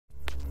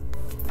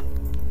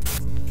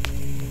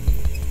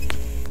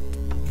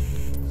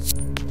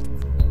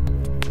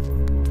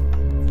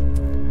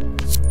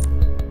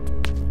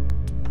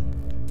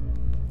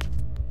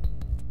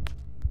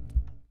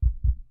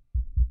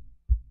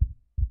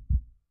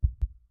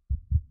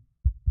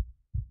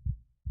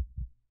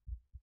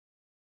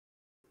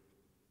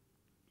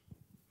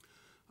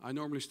I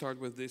normally start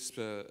with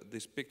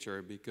this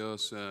picture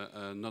because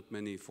not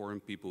many foreign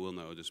people will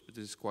know this, but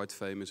this is quite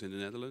famous in the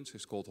Netherlands.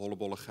 It's called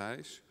Hollebolle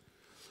Gijs.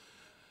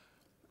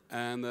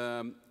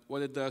 And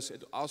what it does,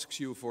 it asks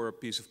you for a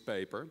piece of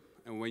paper,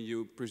 and when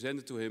you present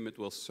it to him, it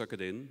will suck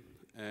it in.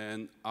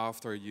 And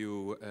after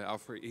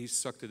he's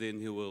sucked it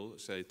in, he will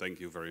say thank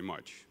you very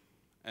much.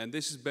 And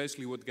this is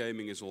basically what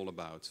gaming is all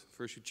about.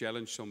 First you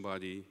challenge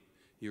somebody,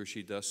 he or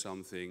she does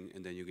something,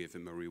 and then you give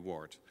him a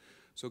reward.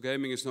 So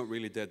gaming is not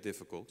really that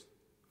difficult.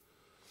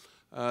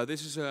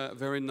 This is a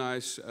very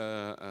nice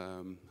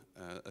a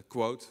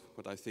quote,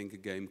 what I think a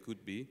game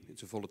could be.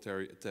 It's a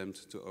voluntary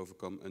attempt to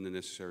overcome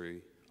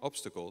unnecessary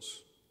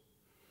obstacles.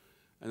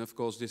 And of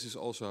course, this is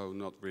also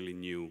not really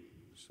new.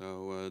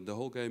 So the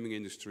whole gaming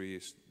industry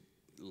is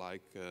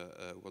like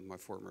what my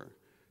former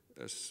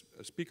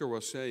speaker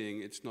was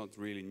saying, it's not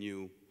really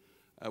new.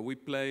 We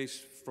play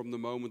from the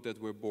moment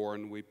that we're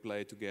born, we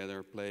play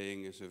together.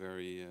 Playing is a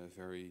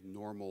very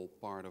normal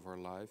part of our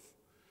life.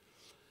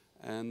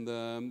 And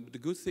the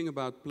good thing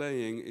about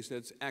playing is that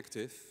it's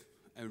active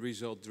and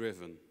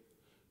result-driven.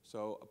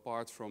 So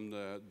apart from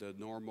the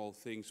normal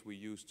things we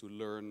use to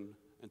learn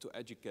and to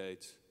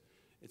educate,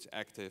 it's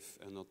active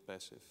and not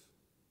passive.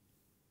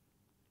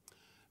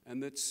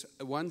 And that's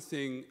one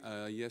thing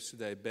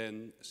yesterday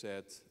Ben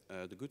said,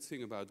 the good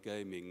thing about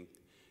gaming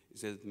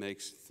is that it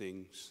makes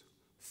things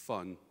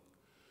fun.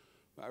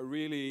 But I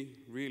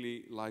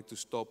really like to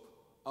stop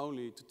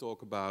only to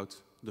talk about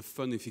the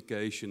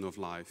funification of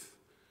life.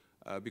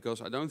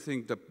 Because I don't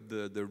think that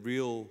the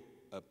real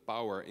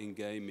power in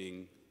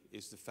gaming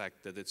is the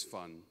fact that it's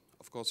fun.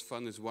 Of course,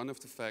 fun is one of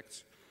the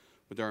facts,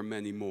 but there are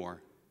many more.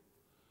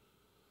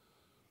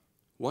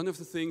 One of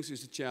the things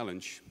is the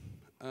challenge.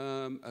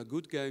 A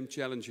good game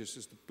challenges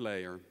the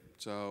player.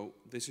 So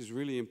this is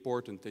really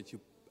important that you,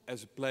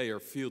 as a player,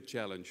 feel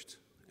challenged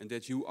and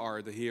that you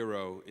are the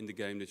hero in the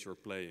game that you're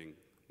playing.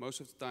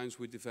 Most of the times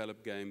we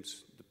develop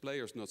games, the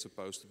player's not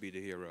supposed to be the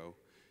hero.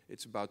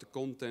 It's about the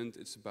content,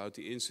 it's about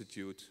the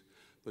institute.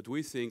 But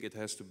we think it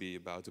has to be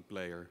about the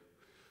player.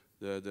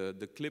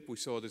 The clip we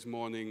saw this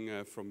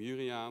morning from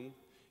Jan,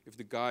 if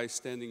the guy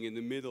standing in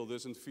the middle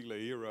doesn't feel a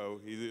hero,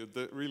 he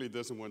really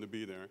doesn't want to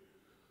be there.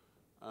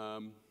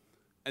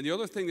 And the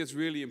other thing that's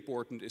really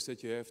important is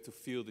that you have to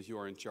feel that you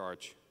are in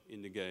charge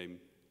in the game.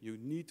 You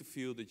need to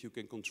feel that you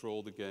can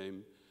control the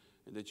game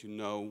and that you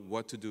know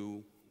what to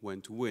do, when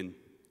to win.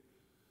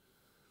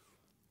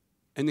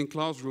 And in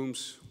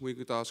classrooms, we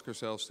could ask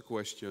ourselves the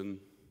question,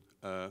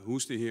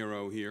 who's the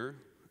hero here?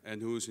 And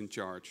who is in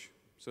charge.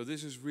 So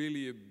this is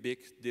really a big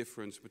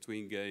difference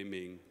between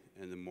gaming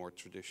and a more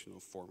traditional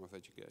form of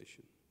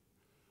education.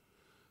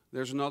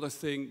 There's another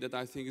thing that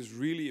I think is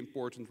really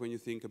important when you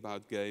think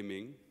about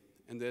gaming,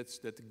 and that's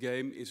that the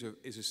game is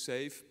a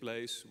safe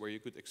place where you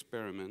could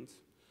experiment.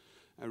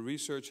 And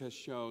research has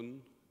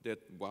shown that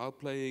while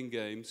playing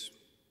games,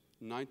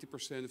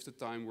 90% of the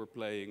time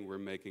we're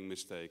making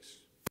mistakes.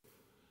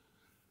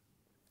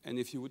 And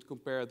if you would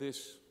compare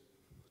this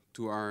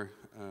to our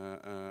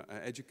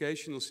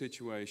educational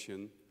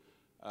situation,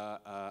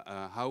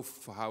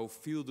 how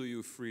feel do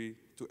you free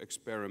to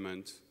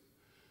experiment?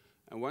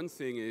 And one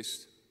thing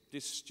is,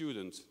 this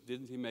student,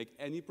 didn't he make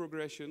any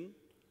progression?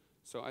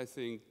 So I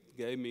think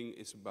gaming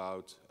is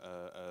about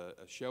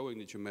showing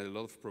that you made a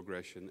lot of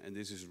progression, and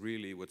this is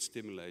really what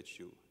stimulates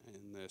you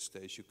and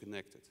stays you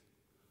connected.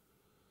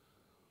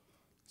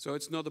 So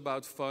it's not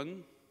about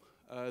fun.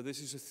 This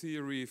is a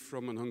theory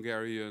from an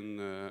Hungarian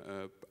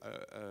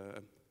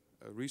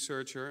a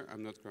researcher,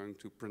 I'm not going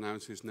to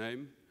pronounce his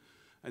name,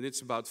 and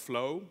it's about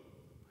flow.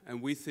 And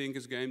we think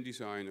as game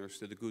designers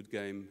that a good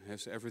game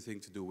has everything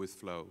to do with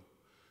flow.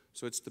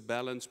 So it's the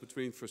balance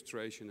between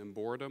frustration and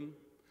boredom,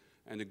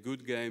 and a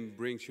good game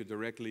brings you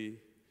directly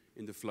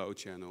in the flow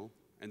channel.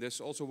 And that's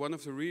also one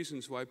of the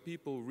reasons why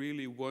people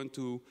really want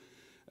to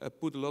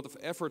put a lot of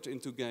effort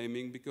into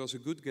gaming, because a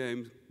good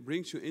game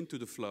brings you into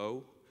the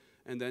flow,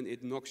 and then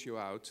it knocks you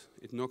out,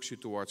 it knocks you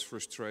towards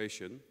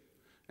frustration.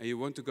 And you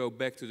want to go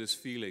back to this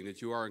feeling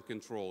that you are in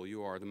control,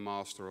 you are the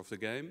master of the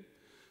game.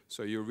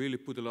 So you really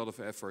put a lot of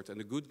effort, and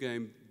a good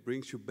game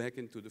brings you back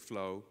into the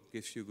flow,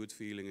 gives you a good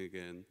feeling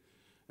again.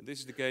 And this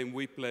is the game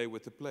we play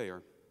with the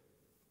player.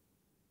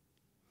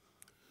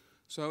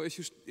 So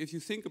if you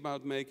think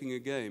about making a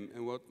game,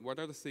 and what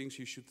are the things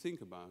you should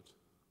think about?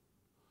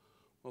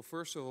 Well,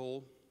 first of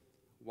all,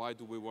 why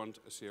do we want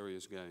a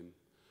serious game?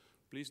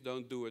 Please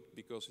don't do it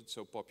because it's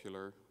so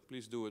popular.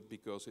 Please do it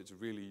because it's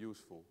really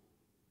useful.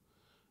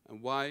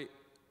 And why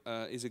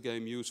is a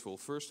game useful?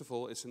 First of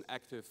all, it's an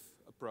active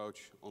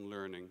approach on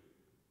learning.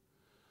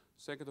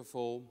 Second of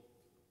all,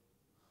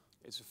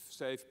 it's a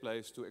safe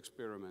place to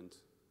experiment.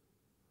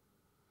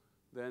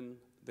 Then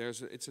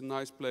it's a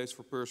nice place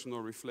for personal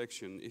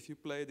reflection. If you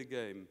play the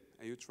game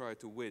and you try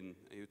to win,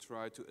 and you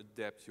try to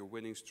adapt your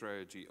winning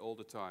strategy all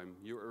the time,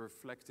 you are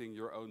reflecting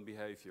your own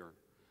behavior.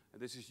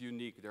 And this is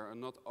unique. There are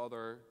not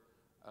other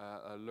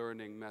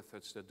learning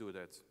methods that do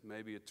that.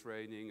 Maybe a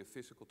training, a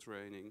physical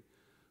training,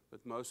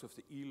 but most of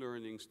the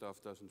e-learning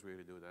stuff doesn't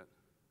really do that.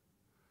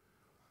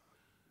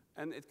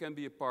 And it can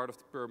be a part of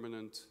the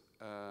permanent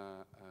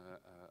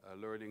a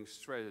learning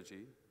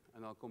strategy,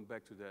 and I'll come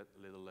back to that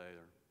a little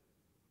later.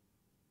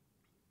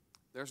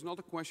 There's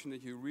another question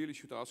that you really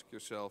should ask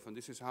yourself, and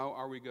this is how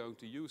are we going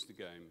to use the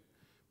game?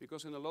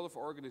 Because in a lot of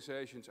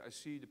organizations, I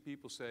see the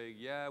people saying,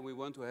 yeah, we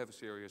want to have a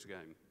serious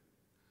game.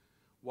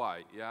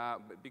 Why? Yeah,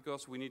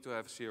 because we need to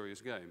have a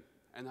serious game.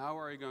 And how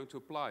are you going to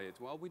apply it?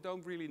 Well, we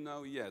don't really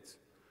know yet.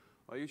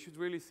 Well, you should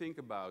really think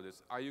about it.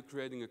 Are you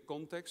creating a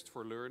context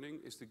for learning?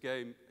 Is the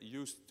game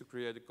used to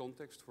create a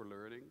context for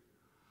learning?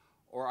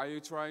 Or are you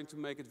trying to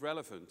make it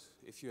relevant?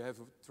 If you have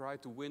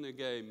tried to win a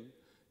game,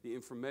 the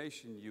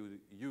information you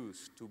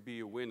use to be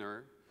a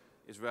winner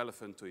is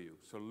relevant to you.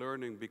 So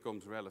learning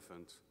becomes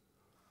relevant.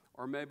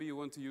 Or maybe you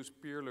want to use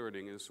peer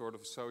learning in a sort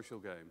of a social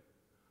game.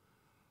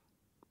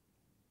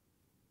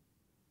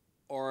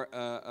 Or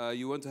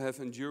you want to have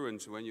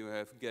endurance when you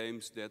have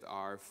games that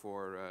are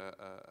for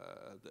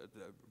the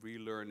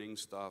relearning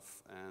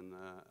stuff, and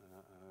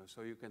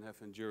so you can have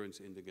endurance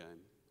in the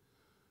game.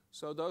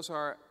 So those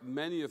are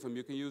many of them.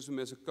 You can use them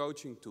as a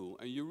coaching tool.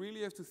 And you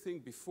really have to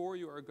think before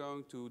you are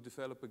going to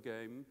develop a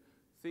game,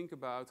 think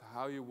about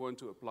how you want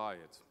to apply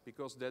it.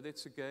 Because that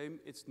it's a game,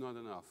 it's not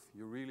enough.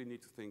 You really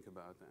need to think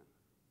about that.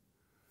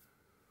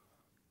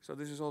 So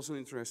this is also an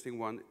interesting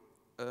one.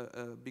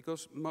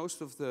 Because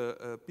most of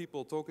the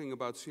people talking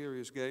about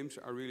serious games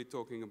are really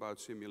talking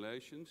about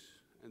simulations.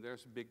 And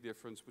there's a big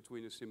difference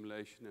between a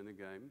simulation and a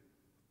game.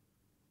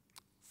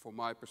 From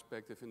my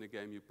perspective, in a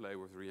game you play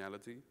with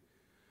reality.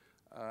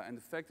 And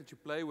the fact that you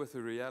play with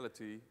the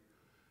reality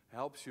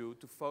helps you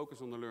to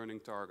focus on the learning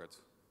target.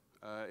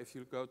 If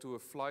you go to a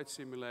flight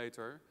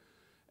simulator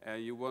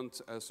and you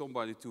want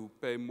somebody to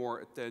pay more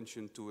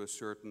attention to a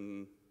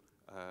certain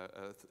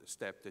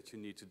step that you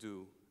need to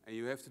do, and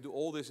you have to do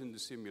all this in the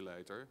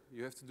simulator,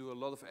 you have to do a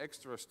lot of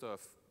extra stuff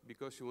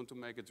because you want to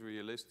make it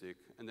realistic,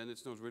 and then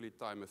it's not really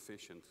time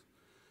efficient.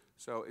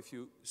 So if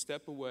you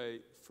step away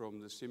from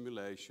the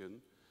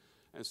simulation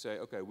and say,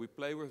 okay, we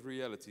play with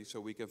reality so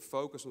we can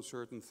focus on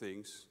certain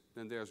things,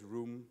 then there's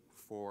room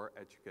for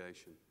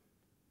education.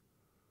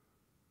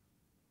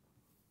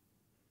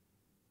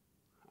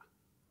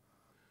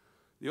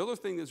 The other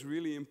thing that's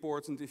really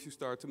important if you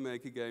start to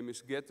make a game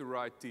is get the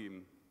right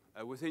team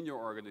within your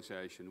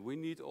organization. We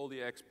need all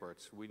the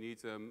experts. We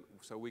need them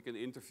so we can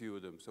interview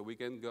them, so we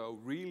can go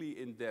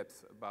really in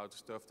depth about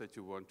stuff that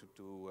you want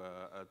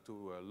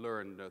to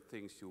learn, the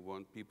things you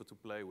want people to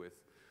play with.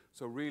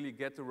 So really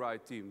get the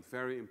right team,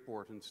 very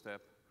important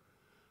step.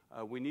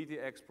 We need the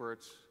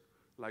experts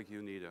like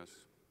you need us.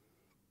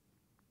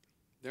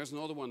 There's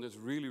another one that's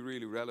really,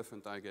 really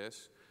relevant, I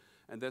guess,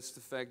 and that's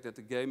the fact that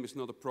the game is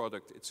not a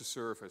product, it's a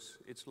service.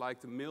 It's like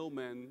the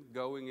mailman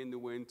going in the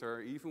winter,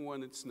 even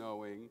when it's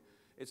snowing.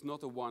 It's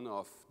not a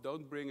one-off.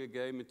 Don't bring a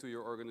game into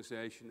your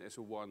organization as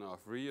a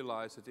one-off.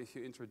 Realize that if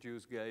you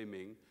introduce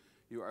gaming,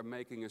 you are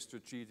making a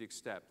strategic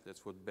step.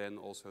 That's what Ben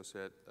also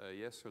said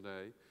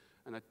yesterday.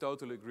 And I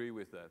totally agree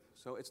with that.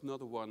 So it's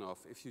not a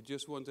one-off. If you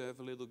just want to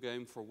have a little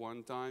game for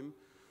one time,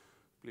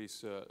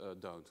 please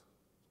don't.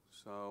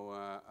 So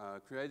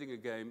creating a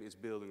game is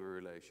building a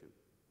relation.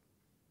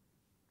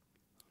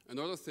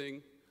 Another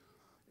thing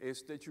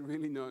is that you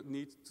really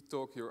need to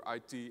talk your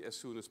IT as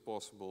soon as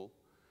possible,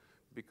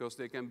 because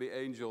they can be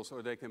angels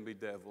or they can be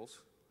devils.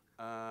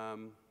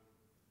 And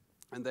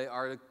they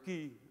are the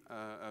key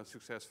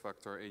success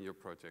factor in your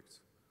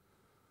project.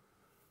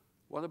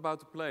 What about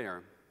the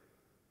player?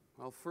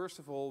 Well, first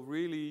of all,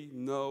 really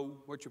know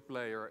what your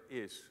player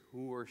is,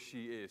 who or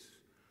she is.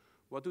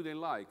 What do they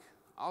like?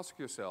 Ask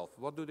yourself,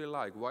 what do they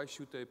like? Why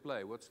should they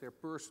play? What's their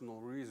personal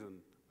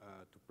reason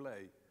to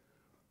play?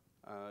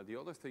 The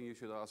other thing you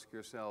should ask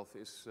yourself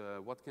is,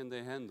 what can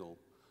they handle?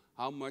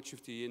 How much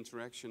of the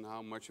interaction,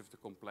 how much of the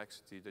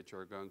complexity that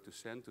you're going to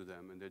send to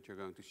them and that you're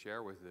going to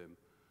share with them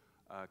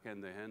can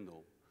they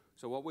handle?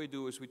 So what we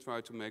do is we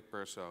try to make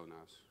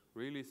personas.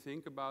 Really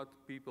think about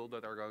people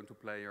that are going to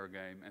play your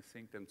game and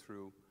think them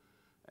through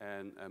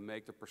and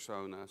make the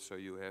persona so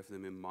you have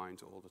them in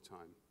mind all the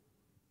time.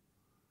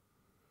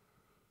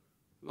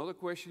 Another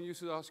question you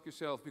should ask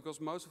yourself, because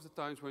most of the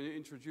times when you're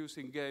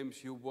introducing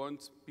games, you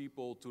want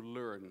people to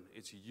learn.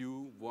 It's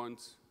you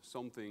want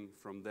something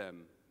from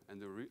them.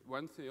 And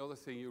the other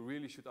thing you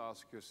really should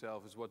ask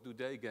yourself is, what do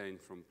they gain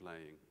from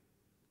playing?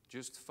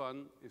 Just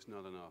fun is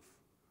not enough.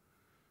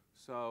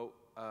 So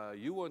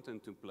you want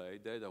them to play,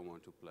 they don't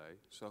want to play.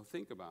 So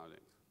think about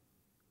it.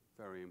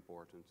 Very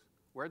important.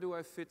 Where do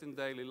I fit in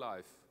daily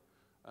life?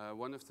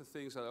 One of the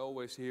things I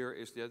always hear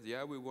is that,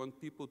 yeah, we want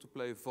people to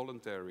play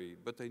voluntary,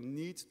 but they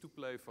need to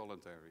play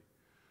voluntary.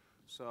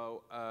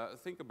 So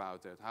think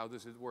about that. How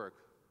does it work?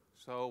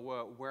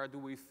 So where do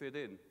we fit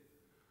in?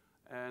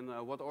 And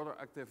what other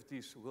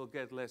activities will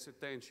get less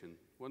attention?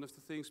 One of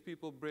the things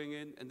people bring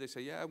in, and they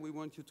say, yeah, we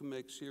want you to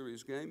make a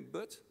serious game,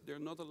 but they're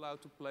not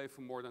allowed to play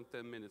for more than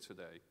 10 minutes a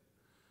day.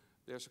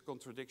 There's a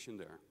contradiction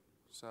there.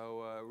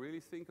 So really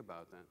think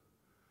about that.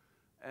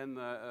 And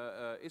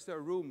is there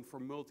room for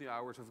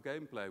multi-hours of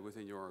gameplay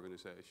within your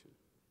organization?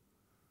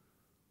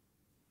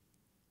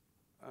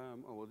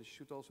 Oh, well, this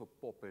should also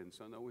pop in,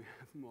 so now we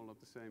have them all at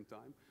the same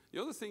time.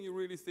 The other thing you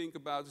really think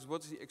about is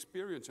what's the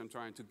experience I'm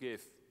trying to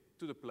give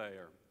to the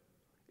player.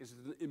 Is it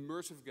an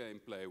immersive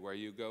gameplay where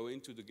you go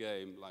into the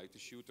game like the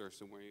shooters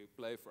and where you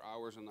play for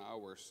hours and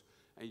hours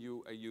and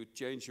you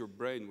change your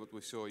brain, what we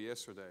saw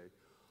yesterday?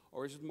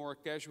 Or is it more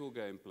casual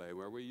gameplay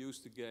where we use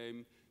the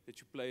game that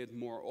you play it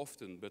more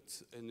often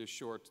but in a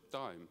short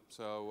time?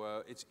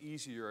 So it's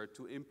easier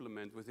to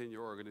implement within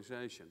your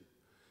organization.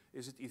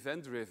 Is it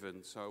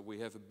event-driven, so we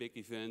have a big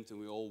event and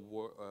we all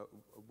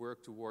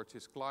work towards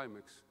its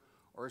climax?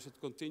 Or is it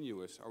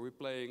continuous? Are we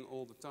playing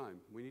all the time?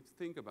 We need to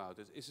think about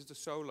it. Is it a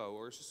solo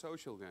or is it a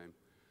social game?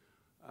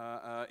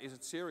 Is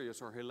it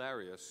serious or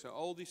hilarious? So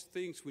all these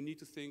things we need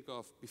to think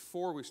of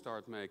before we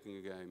start making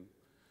a game.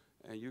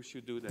 And you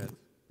should do that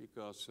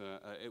because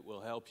it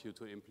will help you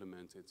to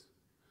implement it.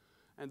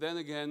 And then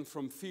again,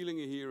 from feeling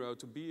a hero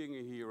to being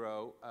a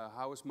hero,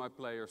 how is my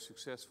player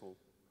successful?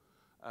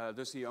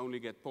 Does he only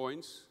get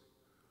points?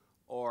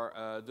 Or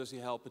does he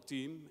help a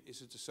team?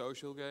 Is it a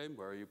social game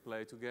where you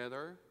play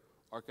together?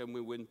 Or can we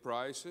win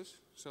prizes?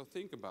 So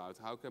think about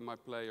how can my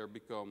player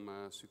become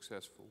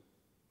successful?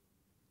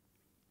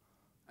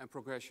 And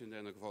progression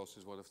then, of course,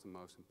 is one of the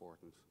most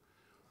important.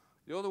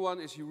 The other one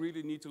is you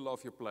really need to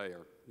love your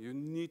player. You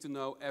need to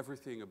know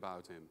everything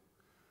about him.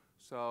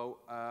 So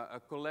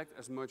collect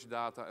as much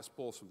data as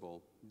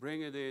possible.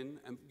 Bring it in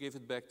and give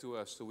it back to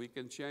us so we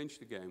can change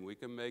the game. We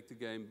can make the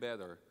game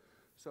better.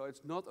 So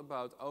it's not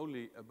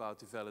only about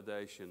the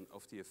validation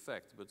of the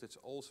effect, but it's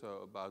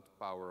also about the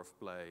power of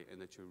play and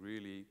that you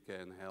really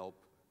can help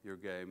your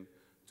game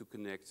to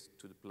connect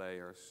to the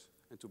players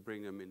and to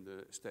bring them in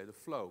the state of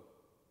flow.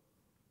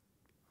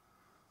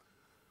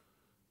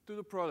 To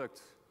the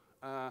product.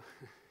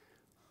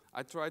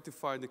 I tried to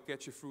find a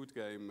catch a fruit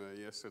game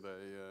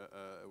yesterday.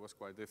 It was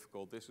quite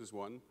difficult. This is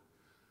one.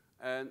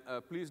 And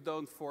please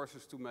don't force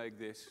us to make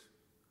this.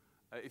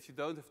 If you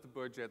don't have the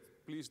budget,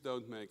 please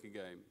don't make a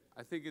game.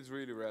 I think it's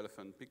really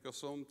relevant because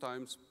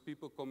sometimes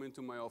people come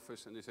into my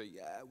office and they say,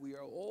 yeah, we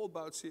are all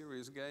about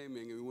serious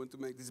gaming and we want to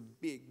make this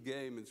big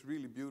game. It's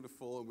really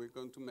beautiful and we're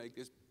going to make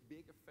this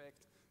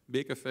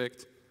big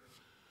effect.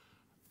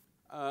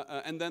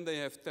 And then they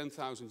have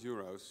 10,000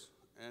 euros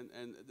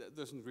and that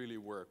doesn't really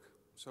work.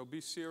 So be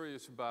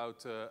serious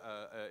about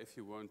if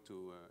you want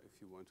to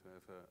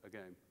have a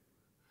game.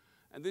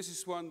 And this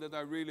is one that I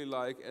really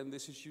like, and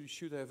this is you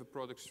should have a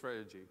product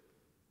strategy.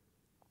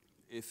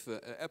 If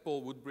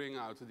Apple would bring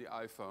out the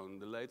iPhone,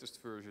 the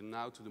latest version,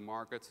 now to the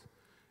market,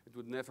 it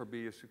would never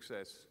be a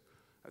success.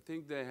 I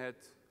think they had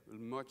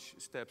much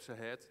steps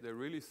ahead. They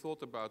really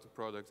thought about the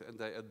product and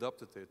they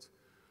adopted it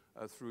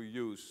through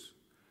use.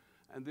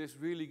 And this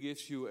really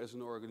gives you as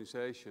an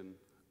organization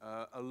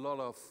a lot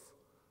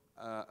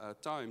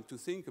of time to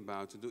think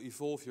about, to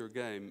evolve your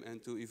game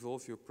and to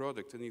evolve your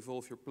product and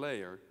evolve your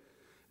player.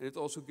 And it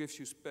also gives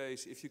you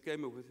space. If you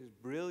came up with this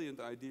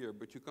brilliant idea,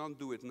 but you can't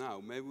do it now,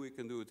 maybe we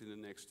can do it in the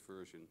next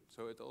version.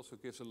 So it also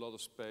gives a lot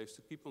of space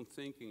to keep on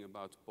thinking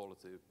about the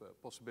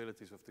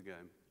possibilities of the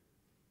game.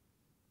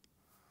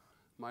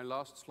 My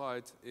last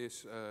slide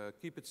is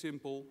keep it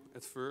simple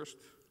at first.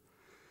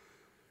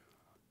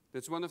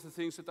 That's one of the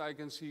things that I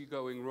can see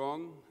going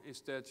wrong,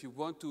 is that you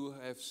want to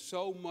have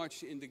so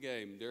much in the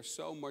game. There's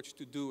so much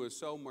to do and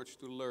so much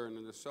to learn,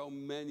 and there's so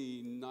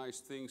many nice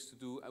things to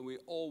do, and we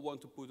all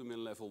want to put them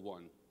in level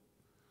 1.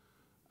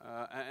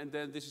 And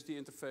then this is the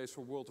interface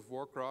for World of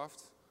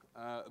Warcraft.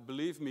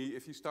 Believe me,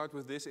 if you start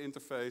with this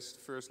interface,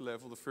 first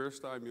level, the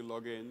first time you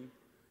log in,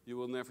 you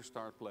will never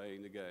start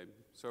playing the game.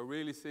 So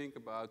really think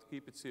about,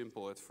 keep it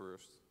simple at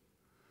first.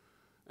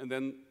 And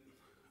then,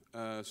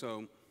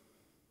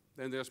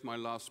 then there's my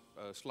last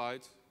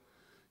slide.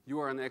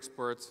 You are an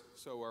expert,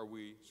 so are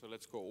we. So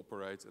let's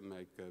cooperate and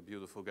make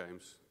beautiful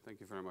games. Thank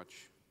you very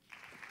much.